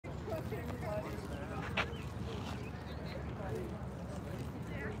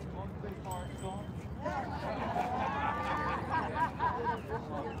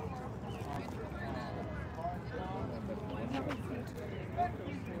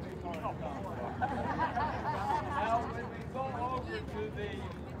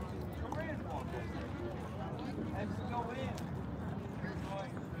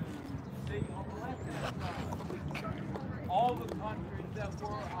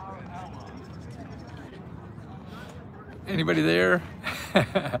Anybody there?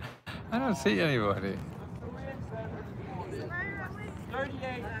 I don't see anybody.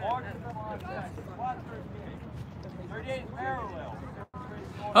 38 parallel.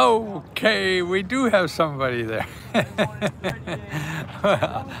 Okay, we do have somebody there.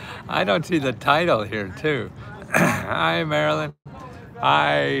 Well, I don't see the title here, too. Hi, Marilyn.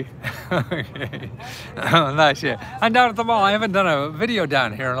 Hi. Okay. Oh, nice. Yeah. I'm down at the mall. I haven't done a video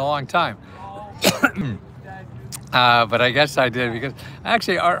down here in a long time. But I guess I did because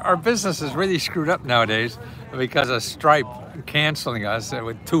actually our business is really screwed up nowadays because of Stripe canceling us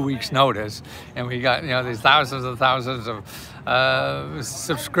with 2 weeks notice, and we got these thousands and thousands of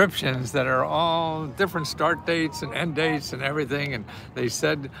subscriptions that are all different start dates and end dates and everything, and they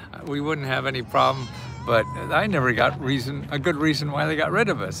said we wouldn't have any problem, but I never got a good reason why they got rid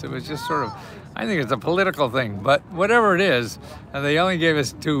of us. It was just sort of, I think it's a political thing, but whatever it is, they only gave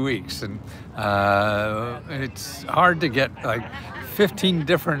us 2 weeks, and it's hard to get like 15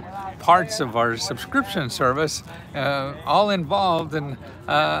 different parts of our subscription service all involved in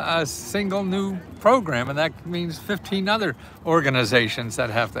a single new program, and that means 15 other organizations that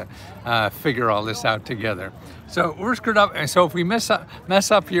have to figure all this out together. So we're screwed up, and so if we mess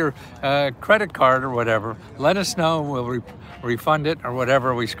up your credit card or whatever, let us know. We'll refund it or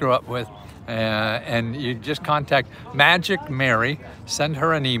whatever we screw up with. And you just contact Magic Mary, send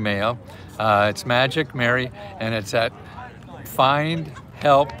her an email. It's Magic Mary, and it's at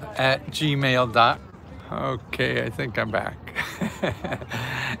findhelp@gmail.com. Okay, I think I'm back.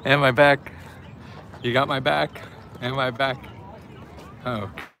 Am I back? You got my back? Am I back?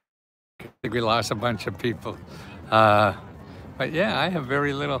 Okay. I think we lost a bunch of people. But yeah, I have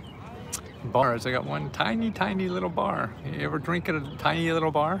very little bars. I got one tiny little bar. You ever drink at a tiny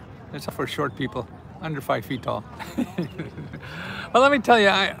little bar? It's for short people, under 5 feet tall. Well, let me tell you,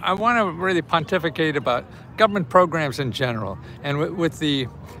 I want to really pontificate about government programs in general, and with the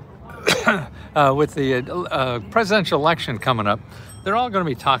presidential election coming up, they're all going to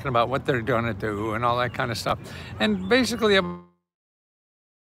be talking about what they're going to do and all that kind of stuff. And basically,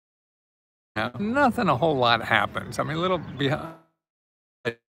 nothing a whole lot happens. I mean, little behind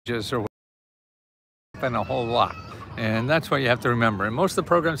edges or happen a whole lot. And that's what you have to remember. And most of the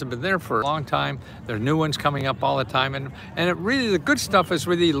programs have been there for a long time. There are new ones coming up all the time. And it really, the good stuff is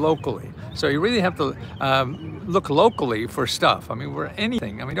really locally. So you really have to look locally for stuff. I mean,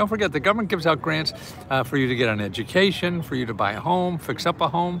 anything. I mean, don't forget, the government gives out grants for you to get an education, for you to buy a home, fix up a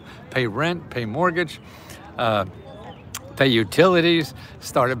home, pay rent, pay mortgage, pay utilities,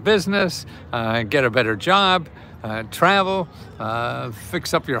 start a business, get a better job, travel,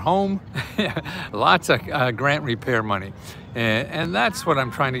 fix up your home. Lots of grant repair money. And that's what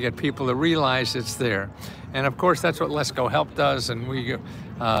I'm trying to get people to realize it's there. And of course, that's what Let's Go Help does. And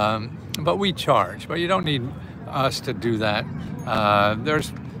but we charge, but you don't need us to do that.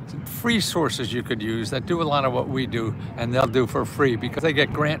 There's free sources you could use that do a lot of what we do, and they'll do for free because they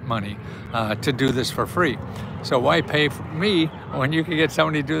get grant money to do this for free. So why pay for me when you can get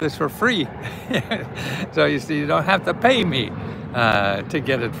somebody to do this for free? So you see, you don't have to pay me to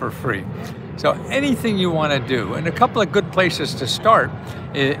get it for free. So anything you want to do, and a couple of good places to start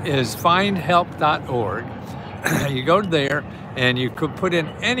is findhelp.org. You go there and you could put in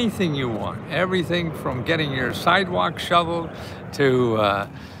anything you want, everything from getting your sidewalk shoveled to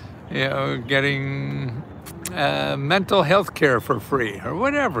getting mental health care for free or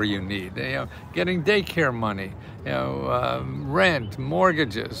whatever you need, getting daycare money, rent,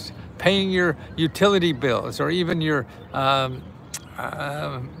 mortgages, paying your utility bills, or even your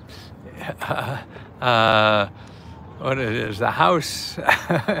what it is, the house,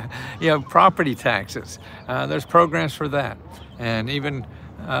 property taxes. There's programs for that. And even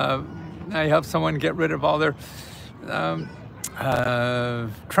I help someone get rid of all their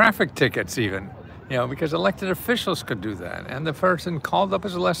traffic tickets even, because elected officials could do that. And the person called up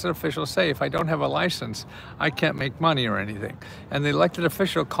as an elected official say, if I don't have a license, I can't make money or anything. And the elected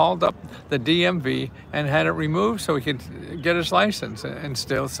official called up the DMV and had it removed so he could get his license and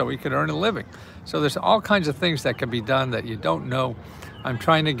still so he could earn a living. So there's all kinds of things that can be done that you don't know. I'm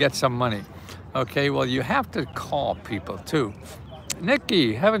trying to get some money. Okay, well, you have to call people too.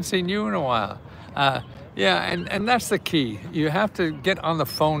 Nikki, haven't seen you in a while. Yeah, and that's the key. You have to get on the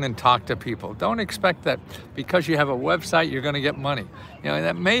phone and talk to people. Don't expect that because you have a website, you're going to get money.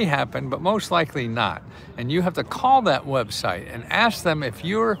 That may happen, but most likely not. And you have to call that website and ask them if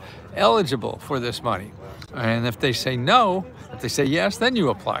you're eligible for this money. And if they say no, if If they say yes, then you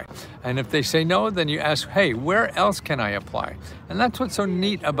apply. And if they say no, then you ask, hey, where else can I apply? And that's what's so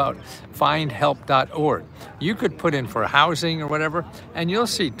neat about findhelp.org. You could put in for housing or whatever, and you'll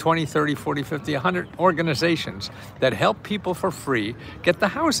see 20, 30, 40, 50, 100 organizations that help people for free get the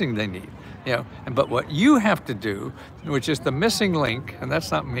housing they need. You know, but what you have to do, which is the missing link, and that's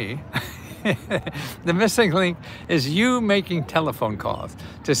not me, the missing link is you making telephone calls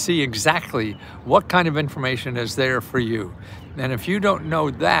to see exactly what kind of information is there for you. And if you don't know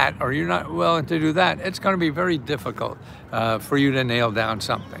that, or you're not willing to do that, it's going to be very difficult for you to nail down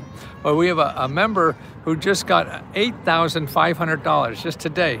something. Well, we have a member who just got $8,500 just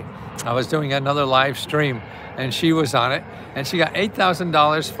today. I was doing another live stream, and she was on it, and she got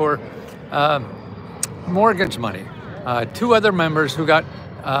 $8,000 for mortgage money. Two other members who got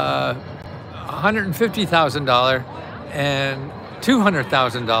 $150,000 and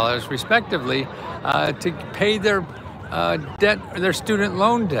 $200,000 respectively to pay their debt, their student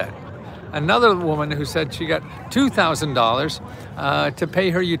loan debt. Another woman who said she got $2,000 to pay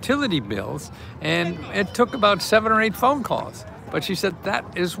her utility bills, and it took about 7 or 8 phone calls. But she said that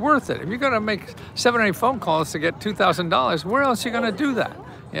is worth it. If you're going to make 7 or 8 phone calls to get $2,000, where else are you going to do that?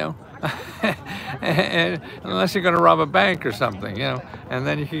 You know, and unless you're going to rob a bank or something, you know, and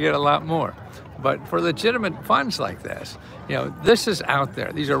then you can get a lot more. But for legitimate funds like this, you know, this is out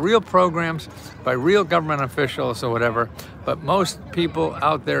there. These are real programs by real government officials or whatever, but most people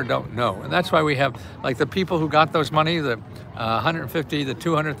out there don't know. And that's why we have, like, the people who got those money, the 150, the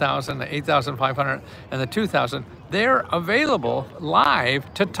 200,000, the 8,500, and the 2,000, they're available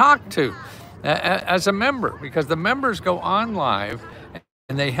live to talk to as a member, because the members go on live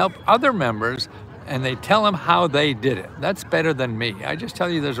and they help other members and they tell them how they did it. That's better than me. I just tell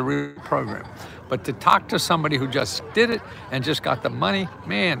you there's a real program. But to talk to somebody who just did it and just got the money,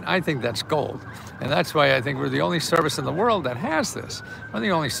 man, I think that's gold. And that's why I think we're the only service in the world that has this. We're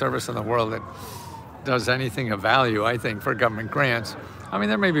the only service in the world that does anything of value, I think, for government grants. I mean,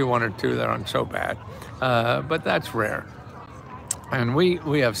 there may be 1 or 2 that aren't so bad, but that's rare. And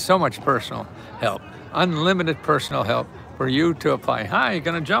we have so much personal help, unlimited personal help for you to apply. Hi, you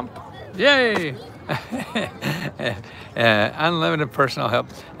gonna jump? Yay! Unlimited personal help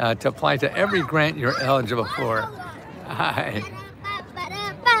to apply to every grant you're eligible for. Hi.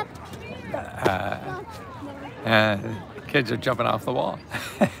 Kids are jumping off the wall.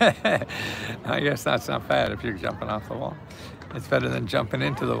 I guess that's not bad if you're jumping off the wall. It's better than jumping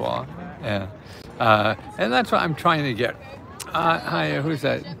into the wall. Yeah. And that's what I'm trying to get. Hi, who's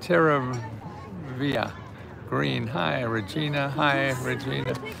that? Terra Via Green. Hi, Regina. Hi,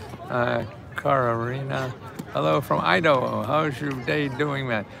 Regina. Karina. Hello from Idaho. How's your day doing,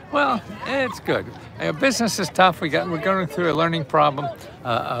 man? Well, it's good. Business is tough. We're going through a learning problem.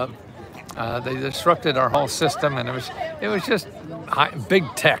 They disrupted our whole system, and it was just big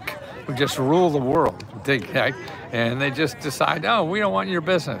tech who just rule the world. Big tech, and they just decide, oh, we don't want your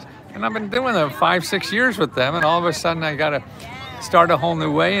business. And I've been doing it 5, 6 years with them, and all of a sudden I got to start a whole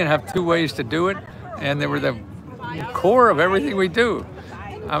new way and have 2 ways to do it. And they were the core of everything we do.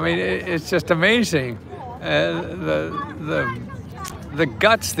 I mean, it's just amazing the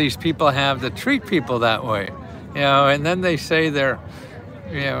guts these people have to treat people that way, you know. And then they say they're,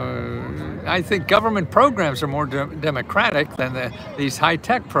 you know, I think government programs are more democratic than these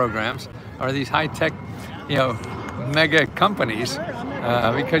high-tech programs or these high-tech, you know, mega companies,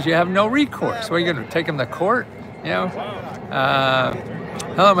 because you have no recourse. What are you going to take them to court, you know?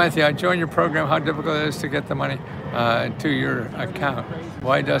 Hello, Matthew. I joined your program. How difficult it is to get the money to your account?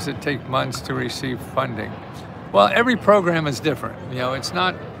 Why does it take months to receive funding? Well, every program is different. You know, it's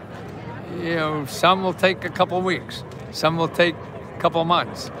not, you know, some will take a couple of weeks, some will take a couple of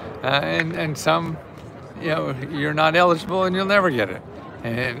months, and some, you know, you're not eligible and you'll never get it.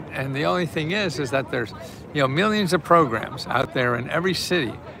 And the only thing is that there's, you know, millions of programs out there in every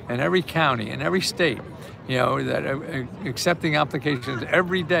city and every county and every state, you know, that are accepting applications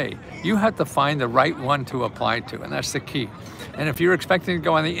every day. You have to find the right one to apply to, and that's the key. And if you're expecting to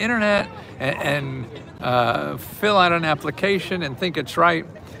go on the internet and fill out an application and think it's right,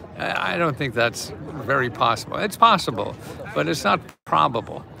 I don't think that's very possible. It's possible, but it's not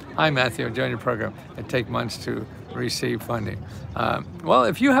probable. Hi, Matthew. Join your program. It takes months to receive funding. Well,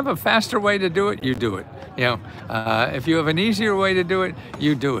 if you have a faster way to do it, you do it. You know, if you have an easier way to do it,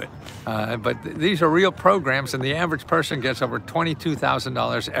 you do it. But these are real programs, and the average person gets over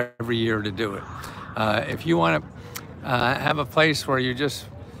 $22,000 every year to do it. If you want to have a place where you just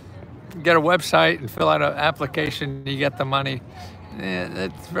get a website and fill out an application, you get the money,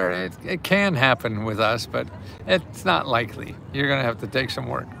 it can happen with us, but it's not likely. You're going to have to take some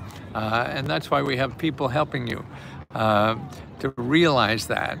work. And that's why we have people helping you. to realize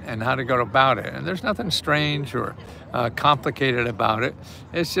that and how to go about it. And there's nothing strange or complicated about it.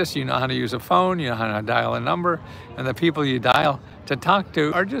 It's just you know how to use a phone, you know how to dial a number, and the people you dial to talk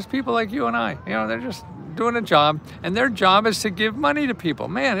to are just people like you and I. You know, they're just doing a job, and their job is to give money to people.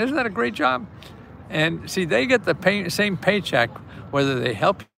 Man, isn't that a great job? And see, they get the same paycheck whether they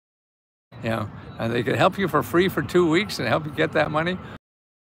help you know, and they could help you for free for 2 weeks and help you get that money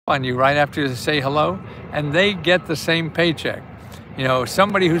on you right after you say hello, and they get the same paycheck. You know,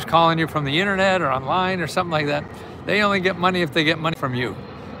 somebody who's calling you from the internet or online or something like that, they only get money if they get money from you.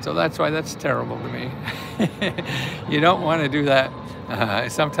 So that's why that's terrible to me. You don't want to do that.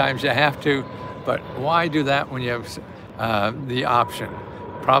 Sometimes you have to, but why do that when you have the option?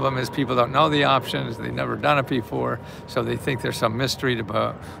 Problem is people don't know the options, they've never done it before, so they think there's some mystery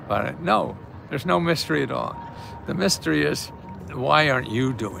about it. No, there's no mystery at all. The mystery is, why aren't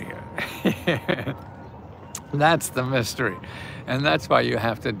you doing it? That's the mystery. And that's why you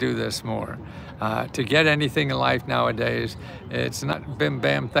have to do this more. To get anything in life nowadays, it's not bim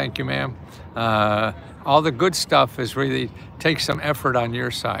bam, thank you ma'am. All the good stuff is really takes some effort on your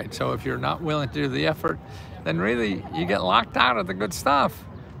side. So if you're not willing to do the effort, then really you get locked out of the good stuff.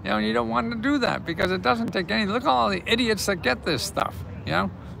 You know, you don't want to do that because it doesn't take any. Look at all the idiots that get this stuff, you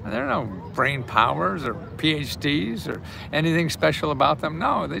know? And there are no brain powers or PhDs or anything special about them.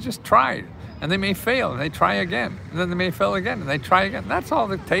 No, they just tried. And they may fail, and they try again. And then they may fail again, and they try again. That's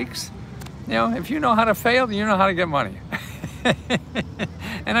all it takes. You know, if you know how to fail, you know how to get money.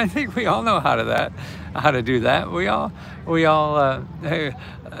 And I think we all know how to do that. We all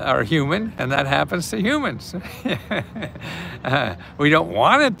are human, and that happens to humans. We don't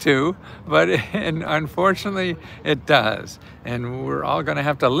want it to, but unfortunately it does. And we're all going to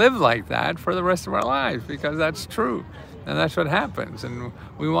have to live like that for the rest of our lives because that's true. And that's what happens. And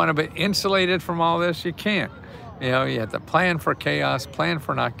we want to be insulated from all this. You can't. You know, you have to plan for chaos, plan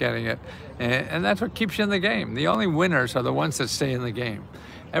for not getting it. And that's what keeps you in the game. The only winners are the ones that stay in the game.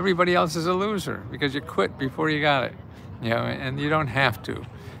 Everybody else is a loser because you quit before you got it. You know, and you don't have to.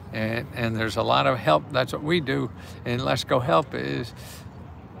 And there's a lot of help. That's what we do in Let's Go Help, is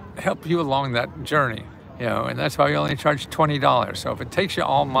help you along that journey. You know, and that's why we only charge $20. So if it takes you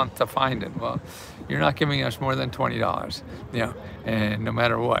all month to find it, well, you're not giving us more than $20. You know, and no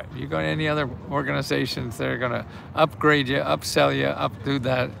matter what, you go to any other organizations, they're going to upgrade you, upsell you, updo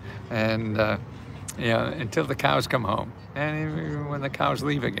that, and you know, until the cows come home, and even when the cows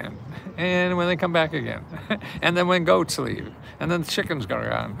leave again, and when they come back again, and then when goats leave, and then the chickens go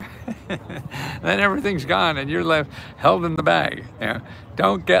gone, then everything's gone, and you're left held in the bag. You know,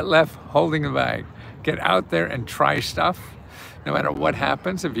 don't get left holding the bag. Get out there and try stuff, no matter what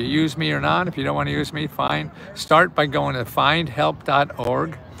happens. If you use me or not, if you don't want to use me, fine. Start by going to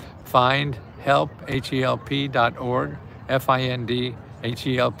findhelp.org, findhelp.org,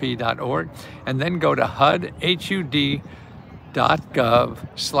 findhelp.org, and then go to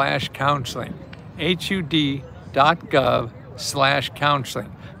hud.gov/counseling,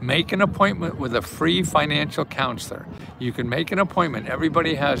 hud.gov/counseling. Make an appointment with a free financial counselor. You can make an appointment.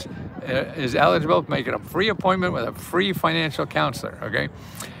 Everybody is eligible to make it a free appointment with a free financial counselor, okay?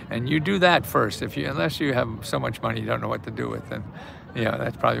 And you do that first. Unless you have so much money you don't know what to do with, then you know,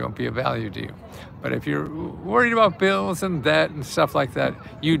 that probably won't be of value to you. But if you're worried about bills and debt and stuff like that,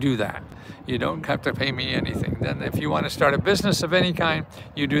 you do that. You don't have to pay me anything. Then if you want to start a business of any kind,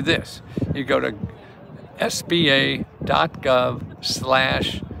 you do this. You go to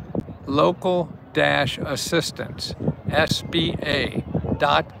sba.gov/local-assistance,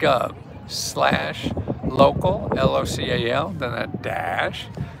 sba.gov/local, LOCAL, then a dash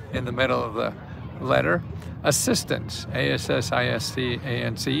in the middle of the letter, assistance,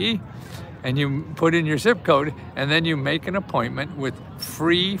 ASSISTANCE, and you put in your zip code, and then you make an appointment with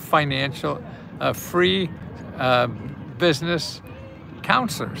free business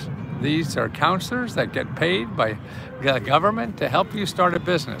counselors. These are counselors that get paid by the government to help you start a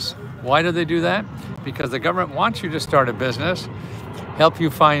business. Why do they do that? Because the government wants you to start a business, help you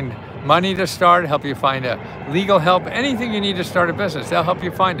find money to start, help you find legal help, anything you need to start a business, they'll help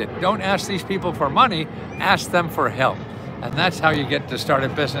you find it. Don't ask these people for money, ask them for help. And that's how you get to start a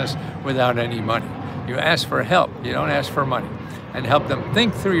business without any money. You ask for help, you don't ask for money. And help them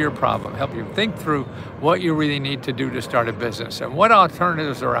think through your problem, help you think through what you really need to do to start a business and what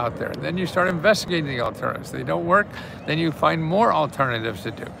alternatives are out there. Then you start investigating the alternatives. If they don't work, then you find more alternatives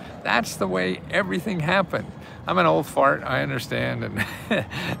to do. That's the way everything happened. I'm an old fart, I understand, and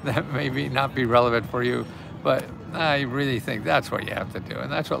that may not be relevant for you, but I really think that's what you have to do,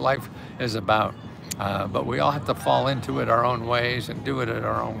 and that's what life is about. But we all have to fall into it our own ways and do it at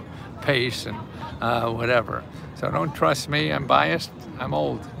our own pace and whatever. So don't trust me, I'm biased, I'm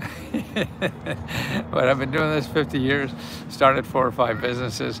old. But I've been doing this 50 years, started 4 or 5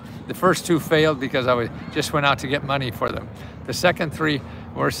 businesses. The first 2 failed because I just went out to get money for them. The second 3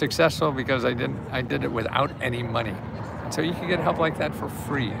 were successful because I did it without any money. And so you can get help like that for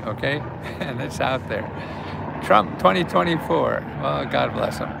free, okay? And it's out there. Trump 2024, well, God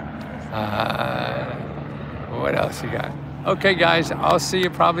bless him. What else you got? Okay, guys, I'll see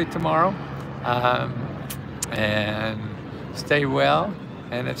you probably tomorrow. And stay well.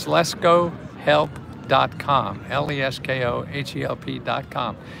 And it's letsgohelp.com,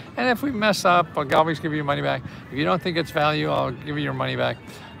 LESKOHELP.com. And if we mess up, I'll always give you your money back. If you don't think it's value, I'll give you your money back.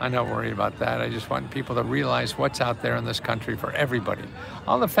 I'm not worried about that. I just want people to realize what's out there in this country for everybody.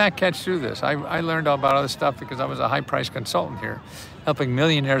 All the fat cats do this. I learned all about other stuff because I was a high-priced consultant here, helping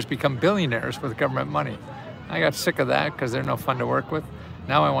millionaires become billionaires with government money. I got sick of that because they're no fun to work with.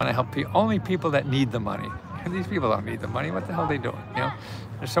 Now I want to help only people that need the money. And these people don't need the money. What the hell are they doing? You know,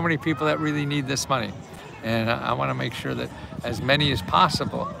 there's so many people that really need this money. And I want to make sure that as many as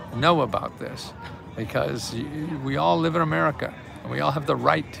possible know about this, because we all live in America and we all have the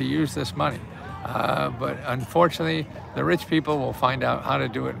right to use this money. But unfortunately, the rich people will find out how to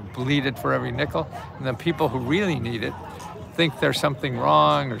do it and bleed it for every nickel. And the people who really need it think there's something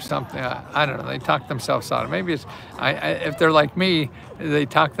wrong or something. I don't know. They talk themselves out. Maybe it's, if they're like me, they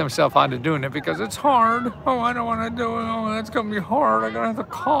talk themselves out of doing it because it's hard. Oh, I don't want to do it. Oh, that's going to be hard. I'm going to have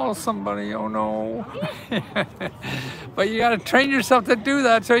to call somebody. Oh, no. But you got to train yourself to do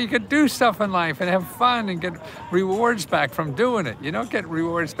that so you can do stuff in life and have fun and get rewards back from doing it. You don't get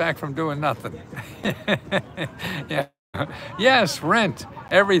rewards back from doing nothing. Yeah. Yes, rent,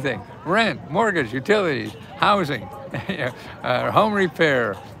 everything. Rent, mortgage, utilities, housing. Home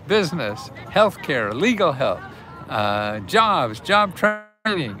repair, business, healthcare, legal help, jobs, job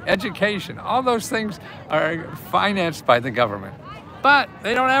training, education. All those things are financed by the government. But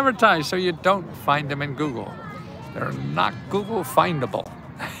they don't advertise, so you don't find them in Google. They're not Google findable.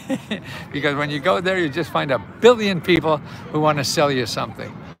 Because when you go there, you just find 1 billion people who want to sell you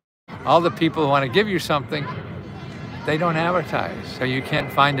something. All the people who want to give you something, they don't advertise, so you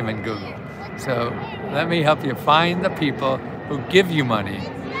can't find them in Google. So let me help you find the people who give you money,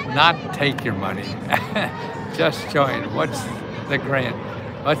 not take your money. Just join. What's the grant?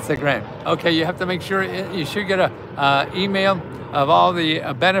 What's the grant? Okay, you have to make sure you should get a email of all the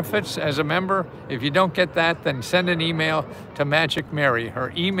benefits as a member. If you don't get that, then send an email to Magic Mary.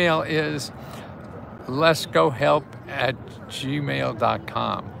 Her email is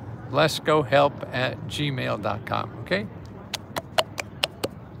letsgohelp@gmail.com. letsgohelp@gmail.com. Okay?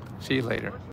 See you later.